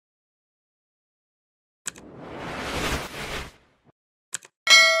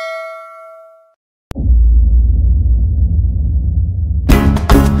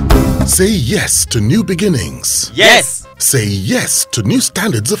Say yes to new beginnings. Yes. Say yes to new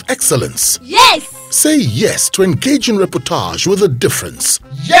standards of excellence. Yes. Say yes to engaging reportage with a difference.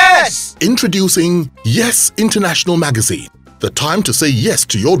 Yes. Introducing Yes International Magazine. The time to say yes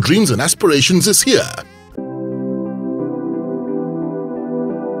to your dreams and aspirations is here.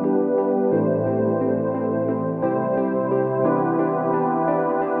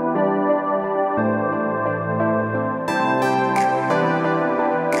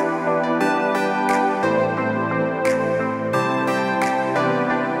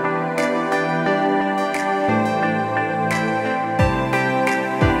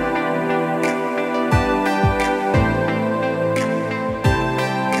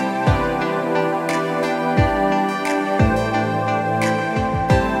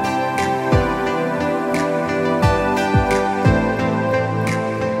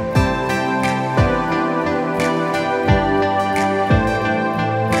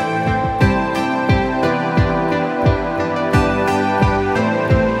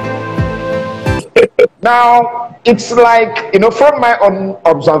 Now, it's like, from my own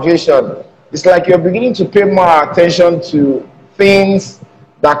observation, it's like you're beginning to pay more attention to things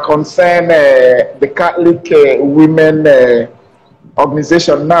that concern the Catholic women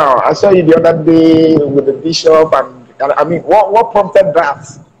organization now. I saw you the other day with the bishop, and I mean, what prompted that?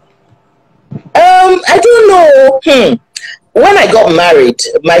 I don't know. When I got married,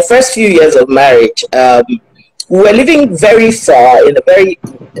 my first few years of marriage, we were living very far in a very,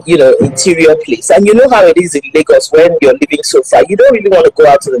 interior place. And you know how it is in Lagos when you're living so far. You don't really want to go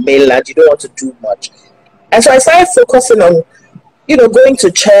out to the mainland. You don't want to do much. And so I started focusing on, going to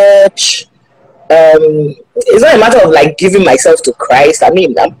church. It's not a matter of like giving myself to Christ. I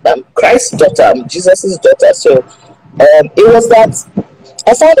mean, I'm Christ's daughter. I'm Jesus's daughter. So it was that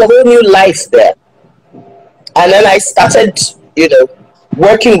I found a whole new life there. And then I started,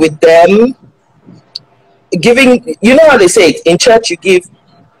 working with them, giving, how they say it, in church you give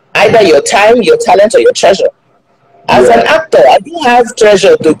either your time, your talent, or your treasure. As an actor, I didn't have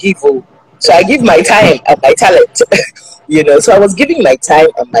treasure to give, so I give my time and my talent. So I was giving my time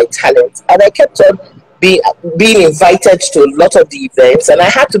and my talent, and I kept on being invited to a lot of the events, and I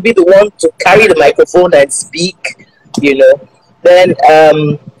had to be the one to carry the microphone and speak. Then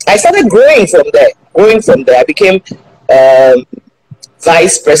I started growing from there. I became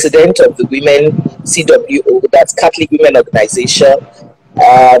vice president of the Women CWO, that's Catholic Women Organization.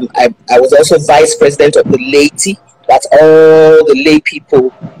 I was also vice president of the laity, that's all the lay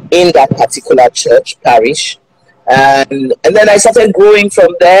people in that particular church parish. And then I started growing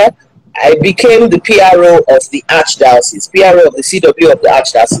from there. I became the PRO of the Archdiocese, PRO of the CW of the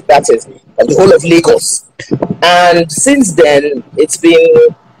Archdiocese, that is, of the whole of Lagos. And since then, it's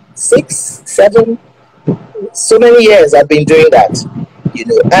been 6, 7, so many years I've been doing that,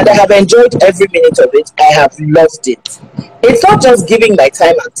 and I have enjoyed every minute of it. I have loved it. It's not just giving my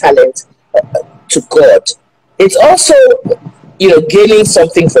time and talent to God. It's also, gaining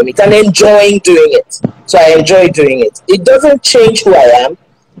something from it and enjoying doing it. So I enjoy doing it. It doesn't change who I am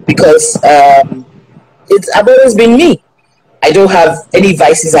because I've always been me. I don't have any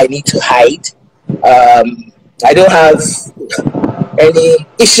vices I need to hide. I don't have any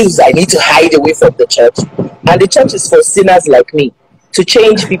issues I need to hide away from the church. And the church is for sinners like me, to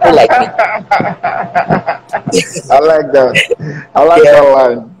change people like me. I like that. I like that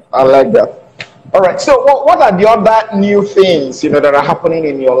line. I like that. All right. So what are the other new things, that are happening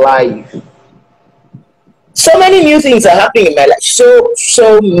in your life? So many new things are happening in my life.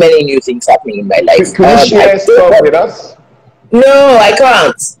 So many new things happening in my life. Can you share stuff with us? No, I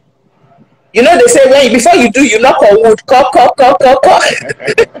can't. They say before you do, you knock on wood. Cock.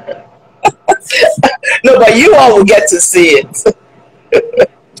 No, but you all will get to see it.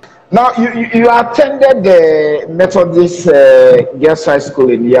 Now, you attended the Methodist Girls High School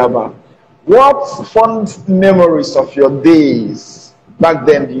in Yaba. What fond memories of your days back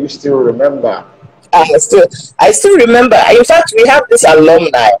then do you still remember? I still remember. In fact, we have this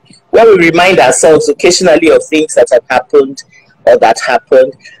alumni where we remind ourselves occasionally of things that have happened or that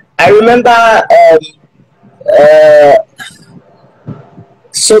happened. I remember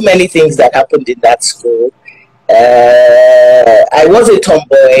so many things that happened in that school. I was a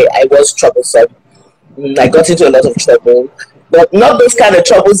tomboy. I was troublesome. I got into a lot of trouble, but not those kind of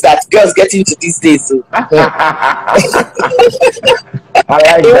troubles that girls get into these days. So.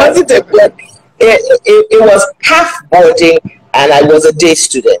 It was half boarding, and I was a day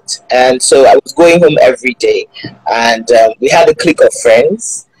student, and so I was going home every day. And we had a clique of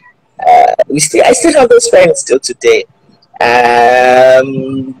friends. I still have those friends till today.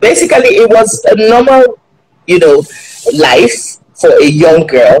 Basically, it was a normal, life for a young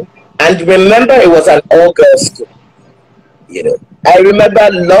girl. And remember, it was an all-girls school. You know, I remember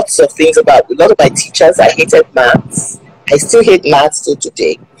lots of things about a lot of my teachers. I hated maths. I still hate maths till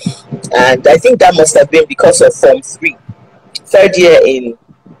today. And I think that must have been because of Form 3, third year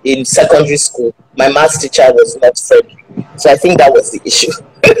in secondary school. My maths teacher was not friendly. So I think that was the issue.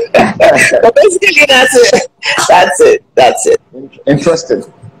 But basically, that's it. That's it. Interesting.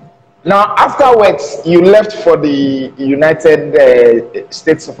 Now, afterwards, you left for the United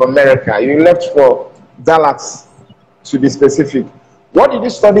States of America. You left for Dallas, to be specific. What did you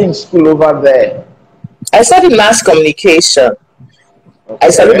study in school over there? I studied mass communication. Okay. I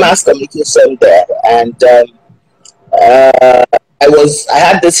studied mass communication there, and I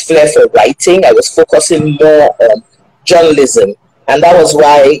had this flair for writing. I was focusing more on journalism, and that was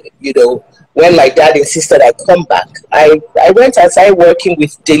why, you know, when my dad insisted I come back, I went and started working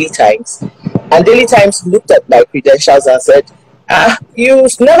with Daily Times, and Daily Times looked at my credentials and said, you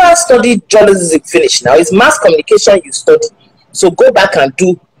never studied journalism finish. Now it's mass communication you study, so go back and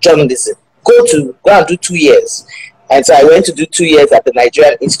do journalism. Go and do 2 years. And so I went to do 2 years at the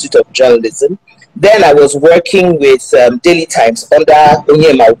Nigerian Institute of Journalism. Then I was working with Daily Times under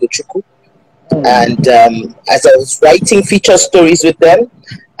Onyema Ugochukwu. And as I was writing feature stories with them,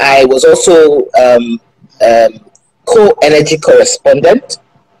 I was also co-energy correspondent.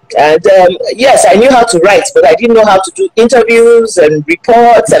 And yes, I knew how to write, but I didn't know how to do interviews and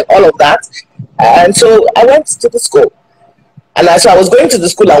reports and all of that. And so I went to the school. And so I was going to the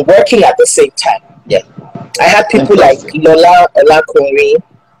school and working at the same time. Yeah. I had people like Lola Olakunri,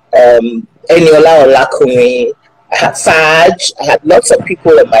 Eniola Olakunri, I had Faj, I had lots of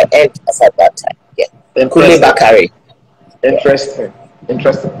people on my end at that time. Yeah. Kule Bakari. Interesting.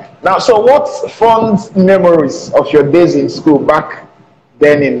 Interesting. Now, so what fond memories of your days in school back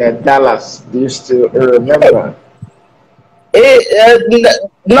then in Dallas do you still remember?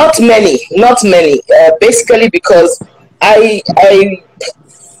 Not many. Basically because I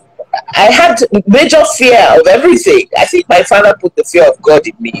had major fear of everything. I think my father put the fear of God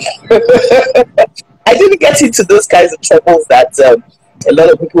in me. I didn't get into those kinds of troubles that a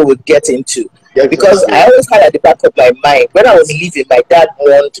lot of people would get into. Because I always had at the back of my mind, when I was leaving, my dad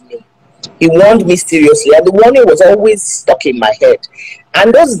warned me. He warned me seriously, and the warning was always stuck in my head.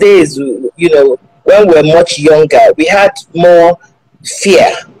 And those days, you know, when we were much younger, we had more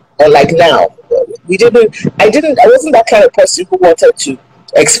fear. Unlike now, I wasn't that kind of person who wanted to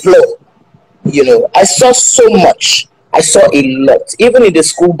explore. You know, I saw so much. I saw a lot. Even in the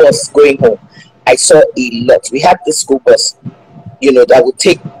school bus going home, I saw a lot. We had the school bus, you know, that would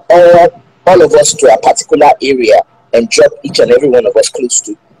take all of us to a particular area and drop each and every one of us close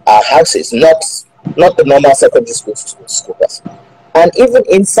to our houses, not the normal secondary school bus. And even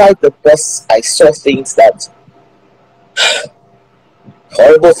inside the bus, I saw things that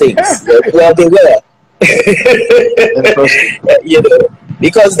horrible things. Well, they were. You know,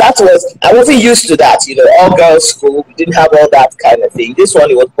 because I wasn't used to that. You know, all girls school, we didn't have all that kind of thing. This one,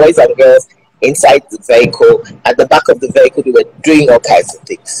 it was boys and girls inside the vehicle. At the back of the vehicle, they were doing all kinds of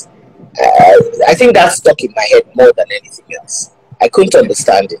things. I think that stuck in my head more than anything else. I couldn't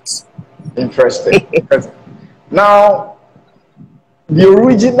understand it. Interesting. Now, the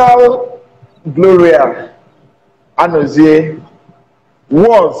original Gloria Anozie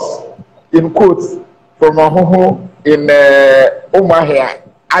was, in quotes, from Azuh in Umahia,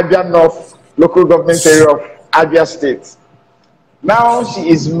 Abia North local government area of Abia State. Now she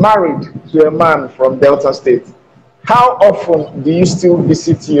is married to a man from Delta State. How often do you still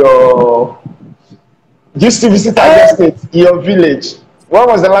visit Abia State, your village? When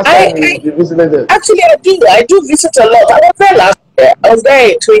was the last time you visited it? Actually, I do visit a lot. I was there last year. I was there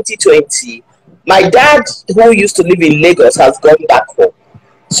in 2020. My dad, who used to live in Lagos, has gone back home.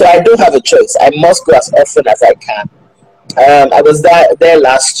 So I don't have a choice. I must go as often as I can. I was there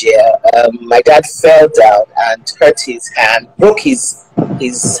last year. My dad fell down and hurt his hand, broke his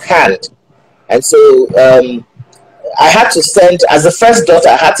hand. And so I had to send, as the first daughter,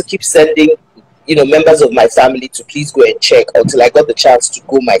 I had to keep sending, you know, members of my family to please go and check until I got the chance to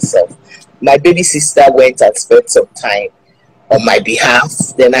go myself. My baby sister went and spent some time on my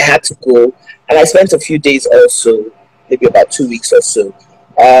behalf. Then I had to go, and I spent a few days also, maybe about 2 weeks or so.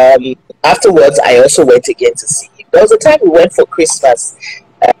 Afterwards, I also went again to see him. There was a time we went for Christmas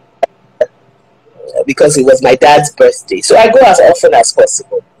because it was my dad's birthday. So I go as often as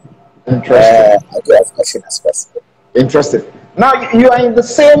possible. Interesting. I go as often as possible. Interesting. Now, you are in the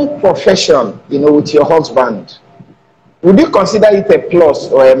same profession, you know, with your husband. Would you consider it a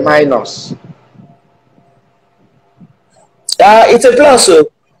plus or a minus? It's a plus. So,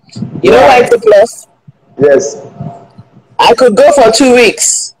 you know why it's a plus? Yes. I could go for 2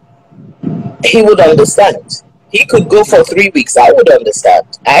 weeks he would understand. He could go for 3 weeks. I would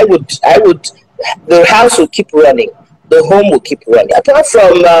understand. I would, the house will keep running. The home will keep running. Apart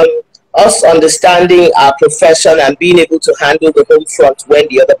from us understanding our profession and being able to handle the home front when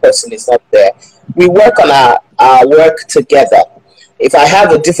the other person is not there, we work on our work together. If I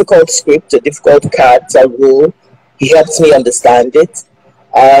have a difficult script, a difficult character role, he helps me understand it.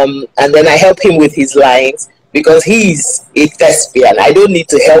 And then I help him with his lines because he's a thespian. I don't need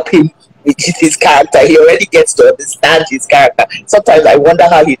to help him with his character. He already gets to understand his character. Sometimes I wonder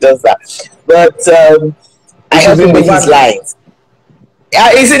how he does that. But I help him with his lines.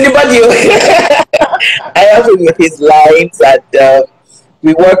 He's in the body. I help him with his lines and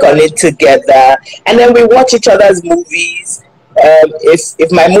we work on it together. And then we watch each other's movies.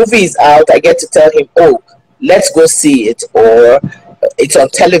 If my movie is out, I get to tell him, oh, let's go see it, or it's on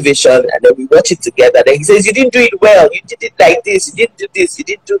television, and then we watch it together. Then he says, you didn't do it well, you did it like this, you didn't do this, you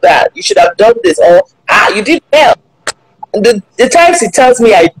didn't do that, you should have done this, or you did well. And the times he tells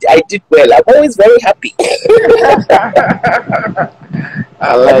me I did well, I'm always very happy.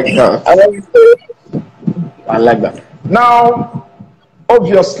 I like that. I like that. Now,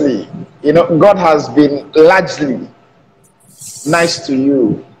 obviously, God has been largely nice to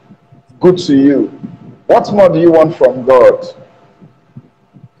you, good to you. What more do you want from God?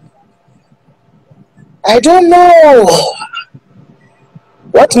 I don't know.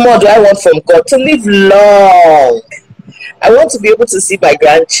 What more do I want from God? To live long. I want to be able to see my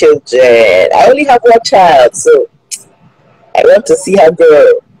grandchildren. I only have one child, so I want to see her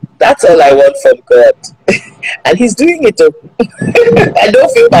grow. That's all I want from God. And he's doing it too. I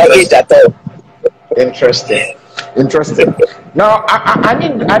don't feel my age at all. Interesting. Now,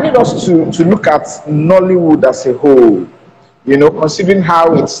 I need us to look at Nollywood as a whole, considering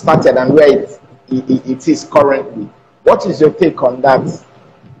how it started and where it is currently. What is your take on that?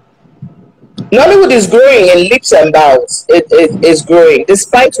 Nollywood is growing in leaps and bounds. It is growing.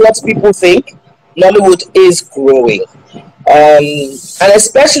 Despite what people think, Nollywood is growing. And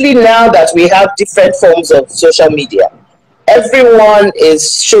especially now that we have different forms of social media. Everyone is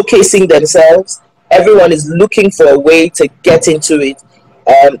showcasing themselves. Everyone is looking for a way to get into it.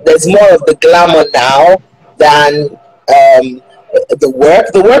 There's more of the glamour now than the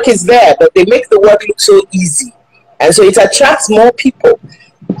work. The work is there, but they make the work look so easy. And so it attracts more people.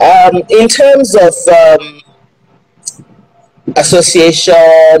 In terms of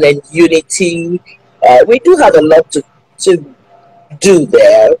association and unity, we do have a lot to do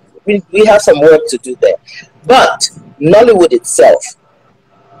there. We have some work to do there. But Nollywood itself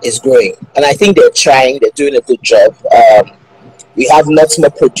is growing, and I think they're doing a good job. We have lots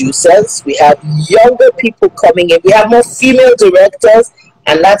more producers, we have younger people coming in, we have more female directors,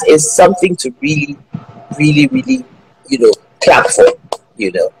 and that is something to really clap for.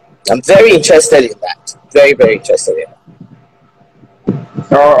 I'm very interested in that, very interested in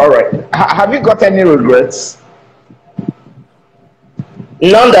that. All right, have you got any regrets?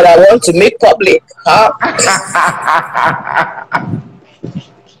 None that I want to make public, huh?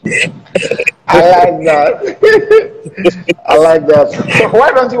 I like that. I like that. So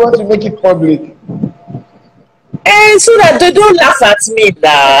why don't you want to make it public? And so that they don't laugh at me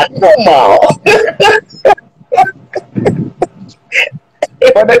now. Come on.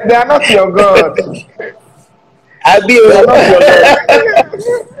 But they are not your God. I'll be They are not your God.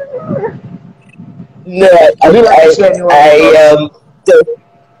 No,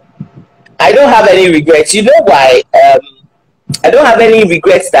 I don't have any regrets. You know why? I don't have any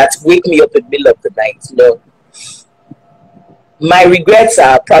regrets that wake me up in the middle of the night. My regrets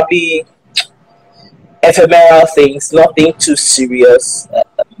are probably ephemeral things, nothing too serious.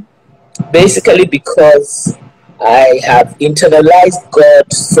 Basically because I have internalized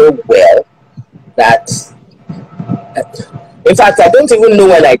God so well that, in fact, I don't even know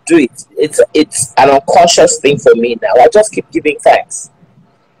when I do it. It's an unconscious thing for me now. I just keep giving thanks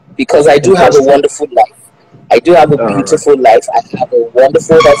because I do have a wonderful life. I do have a beautiful life. I have a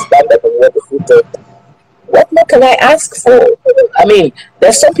wonderful husband and a wonderful daughter. What more can I ask for? I mean,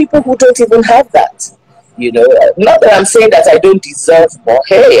 there's some people who don't even have that. Not that I'm saying that I don't deserve more.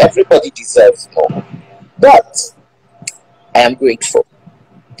 Hey, everybody deserves more. But I am grateful.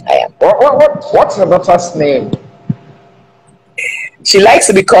 I am. What's your daughter's name? She likes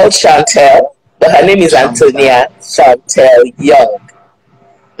to be called Chantel, but her name is Antonia Chantel-Young.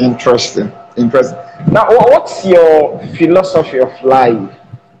 Interesting. Now, what's your philosophy of life?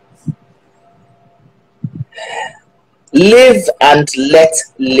 Live and let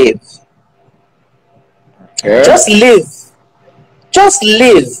live. Okay. Just live. Just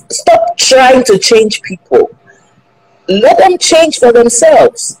live. Stop trying to change people. Let them change for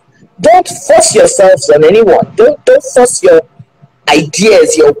themselves. Don't force yourselves on anyone. Don't force your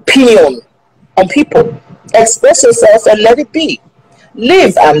ideas, your opinion on people. Express yourself and let it be.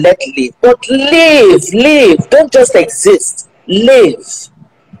 Live and let live. But live. Don't just exist. Live.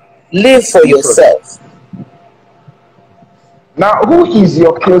 Live for yourself. Now, who is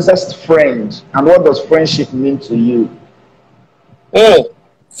your closest friend and what does friendship mean to you?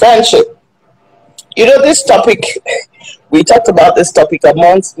 Friendship. You know, this topic, we talked about this topic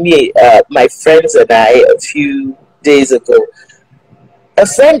amongst me, my friends and I a few days ago. A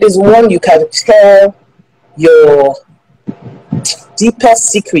friend is one you can tell your deepest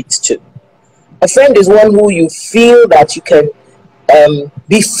secrets to. A friend is one who you feel that you can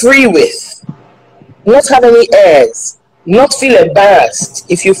be free with, not have any airs, not feel embarrassed.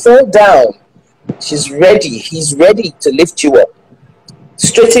 If you fall down, he's ready to lift you up,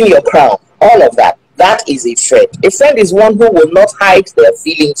 straighten your crown, all of that. That is a friend. A friend is one who will not hide their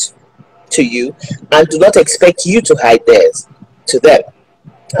feelings to you and do not expect you to hide theirs to them.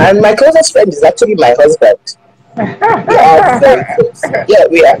 And my closest friend is actually my husband. We are very close. Yeah,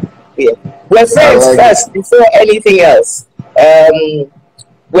 we are. We're friends first before anything else.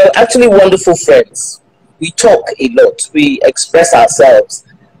 We're actually wonderful friends. We talk a lot. We express ourselves.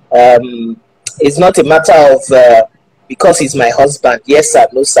 It's not a matter of because he's my husband. Yes, sir.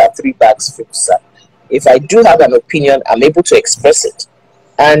 No, sir. 3 bags full, sir. If I do have an opinion, I'm able to express it.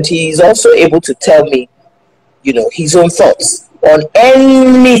 And he's also able to tell me, you know, his own thoughts on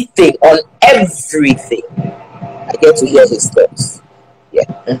anything, on everything. I get to hear his thoughts. Yeah.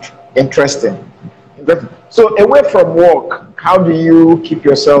 Interesting. So away from work, how do you keep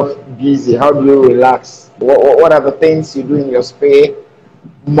yourself busy? How do you relax? What are the things you do in your spare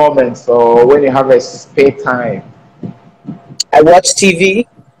moments or when you have a spare time? I watch TV.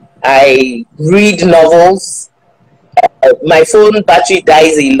 I read novels. My phone battery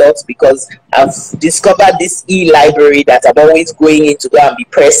dies a lot because I've discovered this e-library that I'm always going in to go and be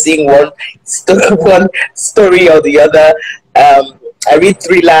pressing one story or the other. I read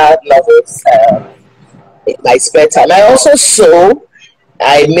thriller novels in my spare time. I also sew.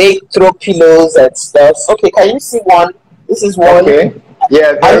 I make throw pillows and stuff. Okay, can you see one? This is one. Okay.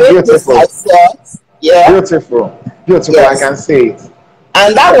 Yeah, they're beautiful. Yeah. Beautiful. Yes. I can see it.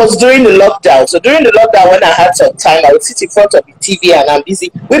 And that was during the lockdown. So during the lockdown, when I had some time, I would sit in front of the TV and I'm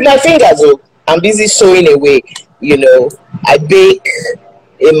busy with my fingers. Oh, I'm busy sewing away. You know, I bake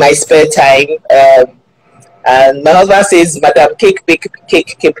in my spare time. And my husband says, "Madam, cake, bake,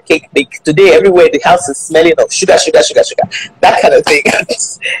 cake, bake." Today, everywhere the house is smelling of sugar. That kind of thing.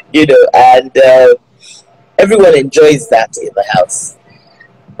 You know, and everyone enjoys that in the house.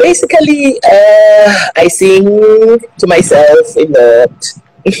 Basically, I sing to myself a lot.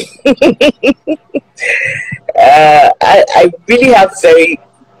 I really have very,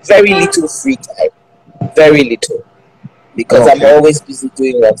 very little free time. Very little. Because I'm always busy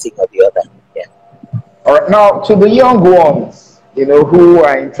doing one thing or the other. Yeah. All right. Now, to the young ones, you know, who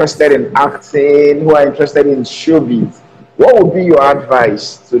are interested in acting, who are interested in showbiz, what would be your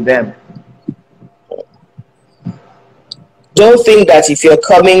advice to them? Don't think that if you're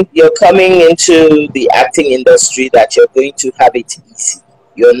coming into the acting industry that you're going to have it easy.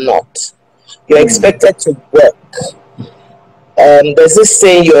 You're not. You're expected to work. There's this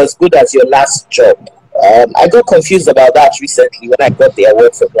saying, you're as good as your last job. I got confused about that recently when I got the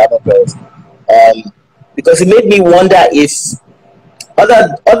award for Glamour Girls. Because it made me wonder if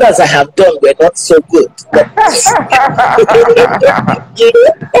others I have done were not so good.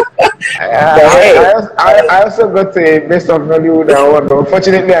 I also got a Best of Nollywood award.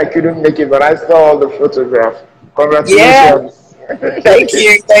 Unfortunately, I couldn't make it, but I saw all the photographs. Congratulations. Yeah. Thank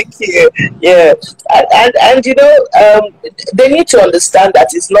you. Yeah. And you know, they need to understand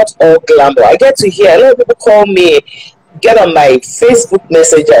that it's not all glamour. I get to hear a lot of people call me, get on my Facebook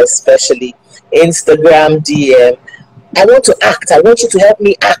Messenger, especially Instagram DM. I want to act. I want you to help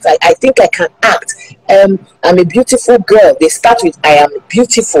me act. I think I can act. I'm a beautiful girl. They start with, I am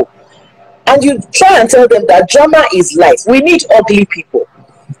beautiful. And you try and tell them that drama is life. We need ugly people.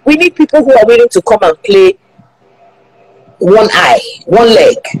 We need people who are willing to come and play one eye, one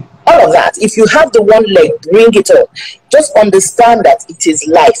leg, all of that. If you have the one leg, bring it on. Just understand that it is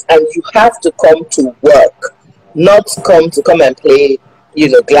life and you have to come to work, not come and play, you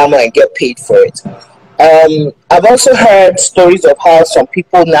know, glamour and get paid for it. I've also heard stories of how some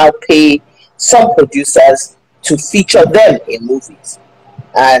people now pay some producers to feature them in movies.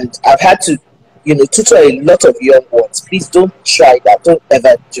 And I've had to, you know, tutor a lot of young ones. Please don't try that. Don't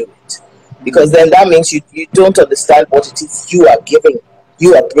ever do it. Because then that means you don't understand what it is you are giving,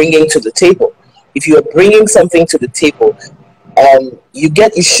 you are bringing to the table. If you are bringing something to the table, you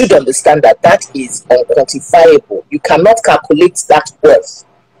should understand that that is unquantifiable. You cannot calculate that worth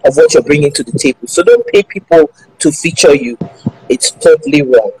of what you're bringing to the table. So don't pay people to feature you. It's totally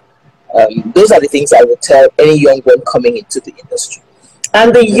wrong. Those are the things I would tell any young one coming into the industry.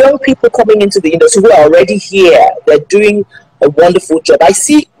 And the young people coming into the industry who are already here, they're doing a wonderful job. I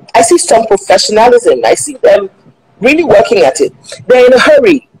see some professionalism. I see them really working at it. They're in a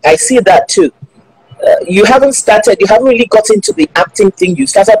hurry. I see that too. You haven't really got into the acting thing. You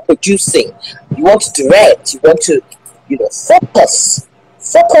started producing. You want to direct. You want to, focus.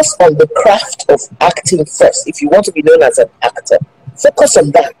 Focus on the craft of acting first. If you want to be known as an actor, focus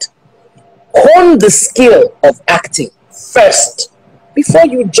on that. Hone the skill of acting first before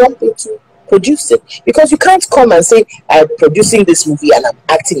you jump into producing. Because you can't come and say, I'm producing this movie and I'm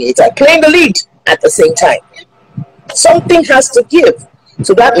acting it. I'm playing the lead at the same time. Something has to give.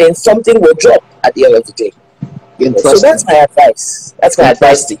 So that means something will drop at the end of the day. So that's my advice. That's my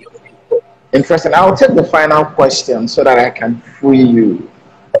advice to you. Interesting. I'll take the final question so that I can free you.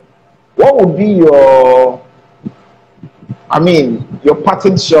 What would be your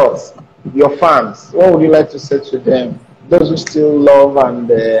parting shots, your fans? What would you like to say to them? Those who still love and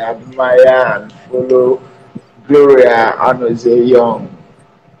admire and follow Gloria Anozie-Young.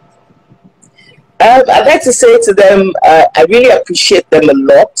 I'd like to say to them, I really appreciate them a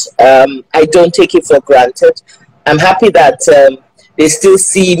lot. I don't take it for granted. I'm happy that they still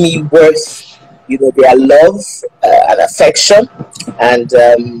see me worth, their love and affection, and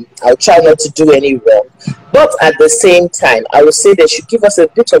I'll try not to do any wrong. But at the same time, I would say they should give us a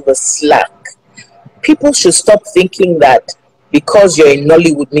bit of a slack. People should stop thinking that because you're in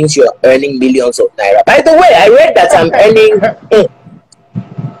Nollywood means you're earning millions of naira. By the way, I read that I'm earning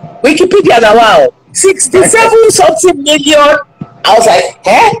Wikipedia now, wow, 67 something million. I was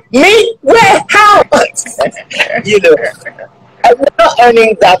like, me? Where? How? I'm not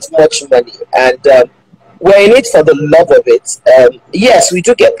earning that much money, and we're in it for the love of it. Yes, we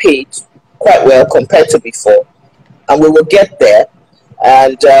do get paid quite well compared to before, and we will get there.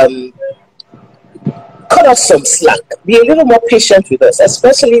 And cut off some slack. Be a little more patient with us,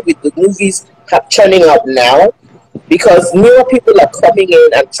 especially with the movies churning out now, because newer people are coming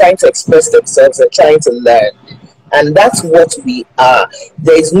in and trying to express themselves and trying to learn. And that's what we are.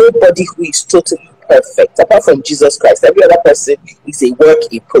 There is nobody who is totally perfect, apart from Jesus Christ. Every other person is a work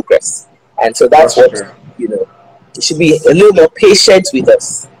in progress. And so that's what, true. You should be a little more patient with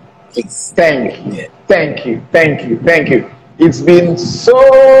us, please. Thank you. It's been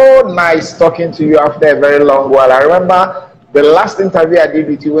so nice talking to you after a very long while. I remember the last interview I did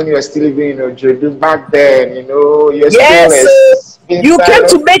with you when you were still living in Ojodu back then, you're yes, you came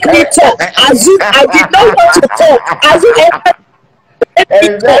to make me talk. Azuh, I did not want to talk. Azuh,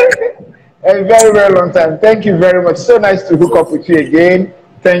 a very, very long time. Thank you very much. So nice to hook up with you again.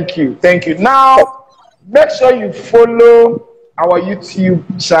 Thank you. Now, make sure you follow our YouTube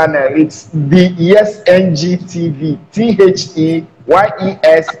channel. It's the YesNG TV, THEYESNG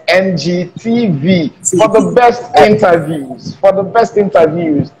TV, for the best interviews,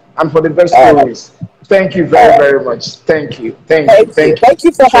 and for the best stories. Thank you very, very much. Thank you. Thank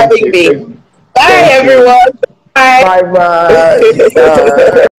you for having me. Bye, everyone. Bye.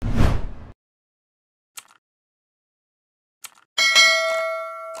 Bye.